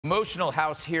Emotional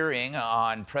House hearing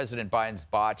on President Biden's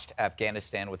botched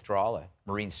Afghanistan withdrawal. A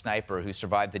Marine sniper who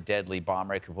survived the deadly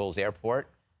bomber at Kabul's airport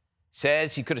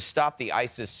says he could have stopped the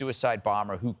ISIS suicide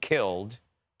bomber who killed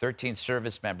 13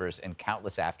 service members and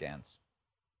countless Afghans.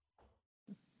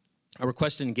 I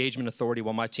requested engagement authority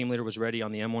while my team leader was ready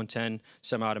on the M110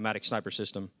 semi-automatic sniper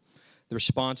system. The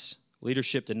response,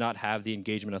 leadership did not have the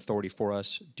engagement authority for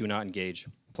us. Do not engage.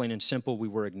 Plain and simple, we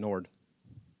were ignored.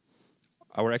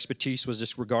 Our expertise was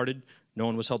disregarded. No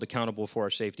one was held accountable for our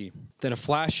safety. Then a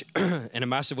flash and a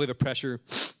massive wave of pressure.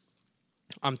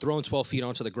 I'm thrown 12 feet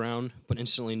onto the ground, but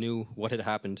instantly knew what had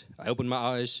happened. I opened my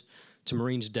eyes to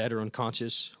Marines dead or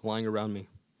unconscious, lying around me.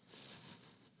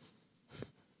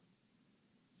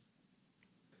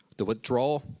 The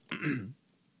withdrawal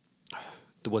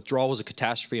was a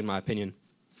catastrophe, in my opinion,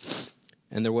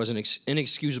 and there was an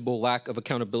inexcusable lack of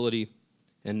accountability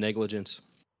and negligence.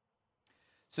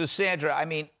 So, Sandra, I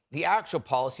mean, the actual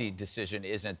policy decision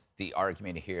isn't the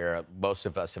argument here. Most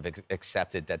of us have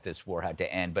accepted that this war had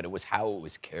to end, but it was how it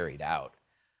was carried out.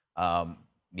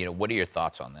 You know, what are your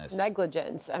thoughts on this?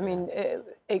 Negligence. I mean,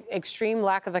 extreme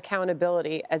lack of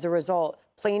accountability. As a result,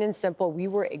 plain and simple, we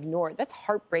were ignored. That's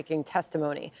heartbreaking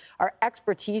testimony. Our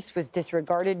expertise was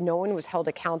disregarded. No one was held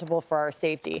accountable for our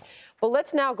safety. But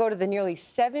let's now go to the nearly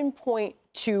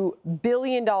 $7.2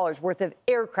 billion worth of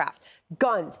aircraft,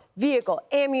 guns, vehicle,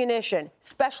 ammunition,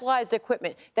 specialized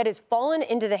equipment that has fallen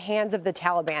into the hands of the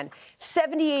Taliban.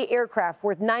 78 aircraft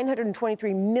worth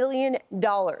 $923 million.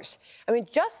 I mean,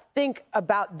 just think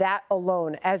about that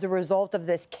alone as a result of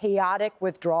this chaotic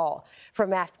withdrawal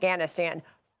from Afghanistan.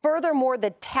 Furthermore,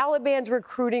 the Taliban's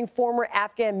recruiting former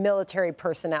Afghan military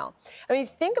personnel. I mean,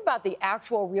 think about the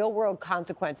actual real-world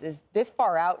consequences this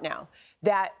far out now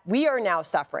that we are now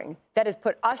suffering, that has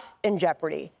put us in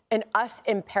jeopardy and us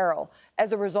in peril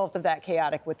as a result of that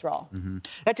chaotic withdrawal. Mm-hmm.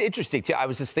 That's interesting, too. I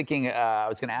was just thinking, I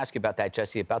was going to ask you about that,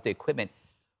 Jesse, about the equipment.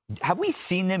 Have we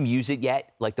seen them use it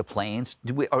yet, like the planes?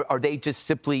 Are they just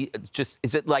simply,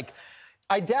 is it like...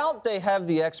 I doubt they have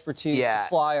the expertise to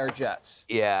fly our jets.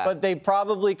 Yeah. But they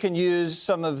probably can use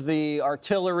some of the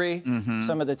artillery,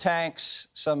 some of the tanks,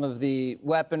 some of the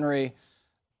weaponry.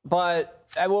 But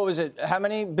what was it? How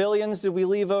many billions did we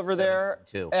leave over there?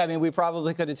 2. I mean, we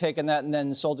probably could have taken that and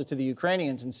then sold it to the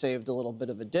Ukrainians and saved a little bit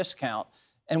of a discount.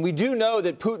 And we do know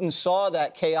that Putin saw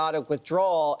that chaotic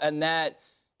withdrawal and that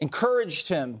encouraged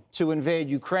him to invade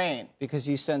Ukraine because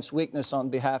he sensed weakness on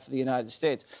behalf of the United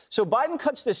States. So Biden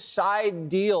cuts this side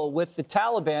deal with the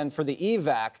Taliban for the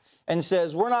evac and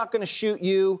says, we're not going to shoot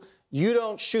you. You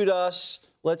don't shoot us.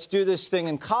 Let's do this thing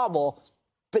in Kabul.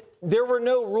 But there were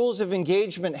no rules of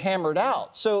engagement hammered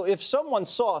out. So if someone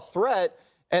saw a threat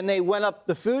and they went up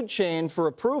the food chain for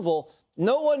approval,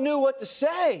 no one knew what to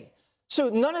say. So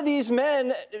none of these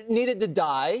men needed to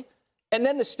die. And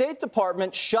then the State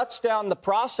Department shuts down the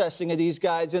processing of these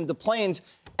guys into planes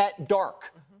at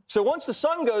dark. So once the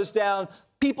sun goes down,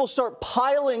 people start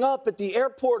piling up at the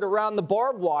airport around the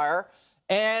barbed wire,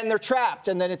 and they're trapped.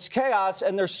 And then it's chaos,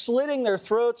 and they're slitting their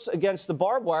throats against the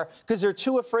barbed wire because they're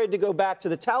too afraid to go back to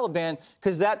the Taliban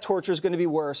because that torture is going to be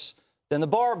worse than the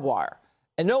barbed wire.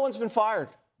 And no one's been fired.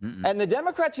 And the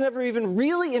Democrats never even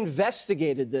really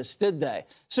investigated this, did they?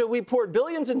 So we poured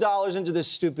billions of dollars into this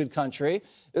stupid country.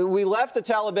 We left the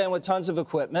Taliban with tons of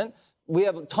equipment. We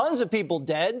have tons of people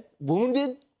dead,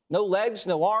 wounded, no legs,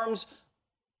 no arms.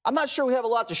 I'm not sure we have a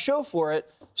lot to show for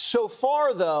it. So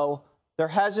far, though, there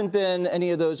hasn't been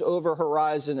any of those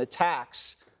over-horizon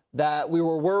attacks that we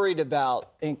were worried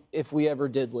about if we ever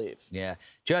did leave. Yeah.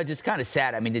 Judge, it's kind of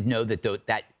sad. I mean, to know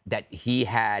that he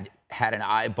had an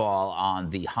eyeball on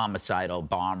the homicidal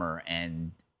bomber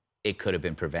and it could have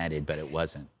been prevented, but it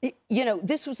wasn't. You know,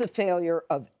 this was a failure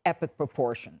of epic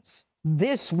proportions.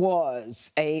 This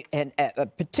was a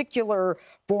particular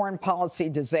foreign policy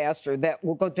disaster that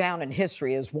will go down in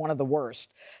history as one of the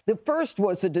worst. The first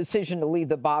was the decision to leave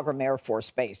the Bagram Air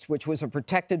Force Base, which was a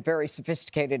protected, very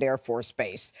sophisticated Air Force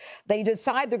base. They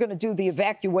decide they're going to do the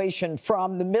evacuation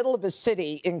from the middle of a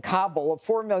city in Kabul of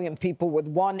 4 million people with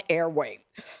one airway.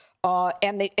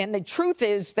 And the truth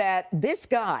is that this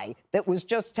guy that was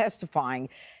just testifying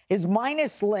is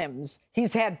minus limbs.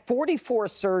 He's had 44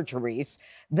 surgeries.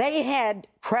 They had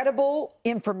credible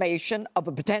information of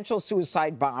a potential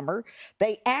suicide bomber.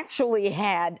 They actually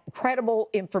had credible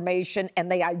information,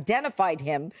 and they identified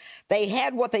him. They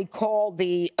had what they call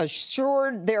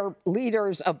assured their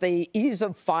leaders of the ease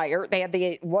of fire. They had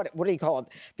the, what do you call it?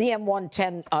 The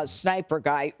M110 sniper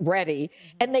guy ready,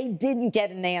 and they didn't get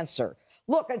an answer.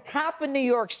 Look, a cop in New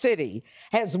York City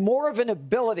has more of an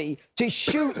ability to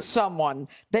shoot someone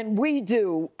than we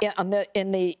do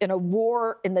in a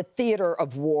war, in the theater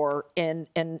of war in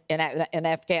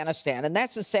Afghanistan. And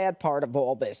that's the sad part of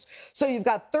all this. So you've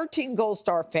got 13 Gold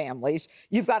Star families.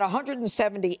 You've got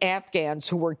 170 Afghans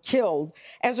who were killed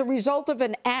as a result of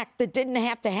an act that didn't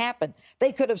have to happen.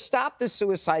 They could have stopped the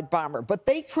suicide bomber, but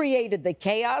they created the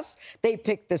chaos. They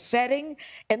picked the setting.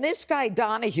 And this guy,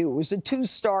 Donahue, was a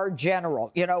 2-star general.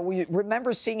 You know, we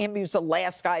remember seeing him. He was the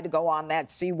last guy to go on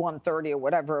that C-130 or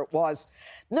whatever it was.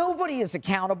 Nobody is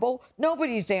accountable.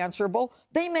 Nobody's answerable.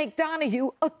 They make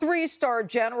Donahue a 3-star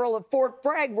general at Fort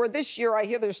Bragg, where this year I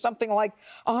hear there's something like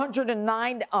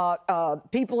 109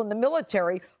 people in the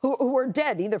military who are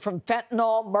dead, either from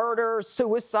fentanyl, murder,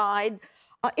 suicide.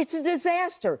 It's a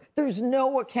disaster. There's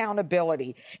no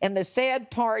accountability. And the sad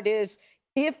part is,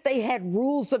 if they had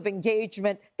rules of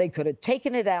engagement, they could have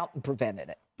taken it out and prevented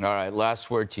it. All right,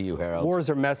 last word to you, Harold. Wars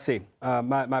are messy.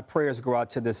 My prayers go out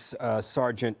to this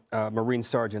Marine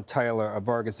Sergeant Tyler of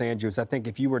Vargas-Andrews. I think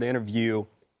if you were to interview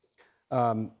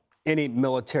any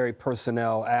military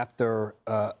personnel after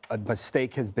a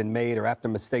mistake has been made or after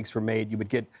mistakes were made, you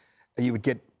would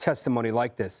get testimony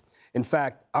like this. In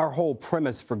fact, our whole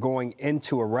premise for going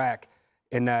into Iraq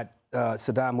in that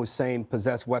Saddam Hussein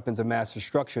possessed weapons of mass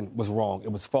destruction was wrong.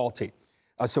 It was faulty.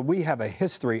 So we have a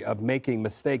history of making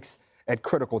mistakes at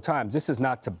critical times. This is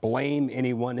not to blame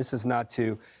anyone. This is not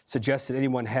to suggest that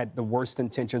anyone had the worst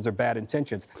intentions or bad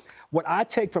intentions. What I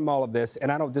take from all of this,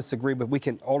 and I don't disagree, but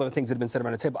all of the things that have been said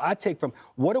around the table, I take from,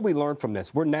 what do we learn from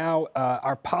this? We're now,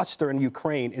 our posture in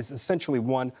Ukraine is essentially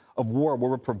one of war,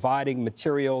 where we're providing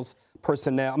materials,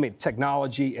 personnel,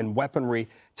 technology and weaponry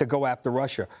to go after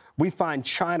Russia. We find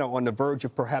China on the verge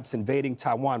of perhaps invading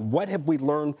Taiwan. What have we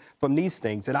learned from these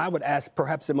things? And I would ask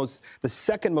perhaps the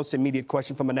second most immediate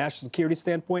question from a national security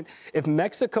standpoint. If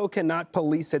Mexico cannot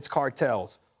police its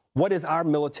cartels, what is our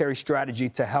military strategy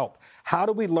to help? How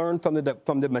do we learn from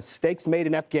the mistakes made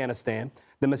in Afghanistan,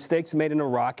 the mistakes made in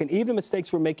Iraq, and even the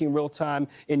mistakes we're making real time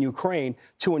in Ukraine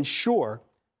to ensure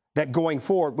that going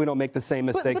forward we don't make the same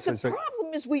mistakes? But the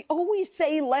problem is we always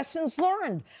say lessons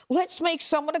learned. Let's make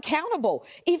someone accountable.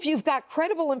 If you've got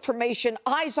credible information,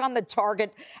 eyes on the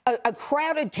target, a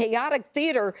crowded, chaotic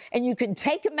theater, and you can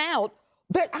take them out,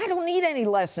 I don't need any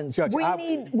lessons. Judge,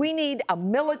 we need a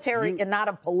military and not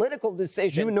a political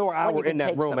decision. You nor I were in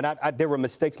that room, and there were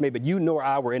mistakes made, but you nor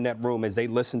I were in that room as they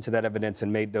listened to that evidence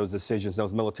and made those decisions,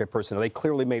 those military personnel. They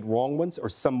clearly made wrong ones, or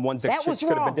some ones that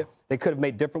could have been they could have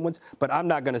made different ones, but I'm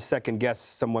not going to second-guess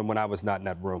someone when I was not in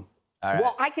that room. Right.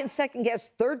 Well, I can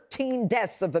second-guess 13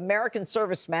 deaths of American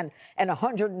servicemen and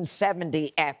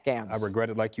 170 Afghans. I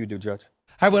regret it like you do, Judge.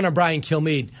 Hi, everyone. I'm Brian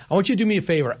Kilmeade. I want you to do me a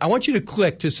favor. I want you to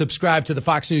click to subscribe to the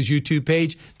Fox News YouTube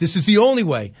page. This is the only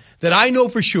way that I know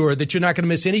for sure that you're not going to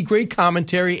miss any great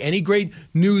commentary, any great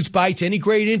news bites, any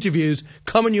great interviews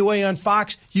coming your way on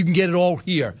Fox. You can get it all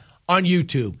here on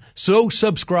YouTube. So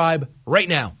subscribe right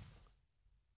now.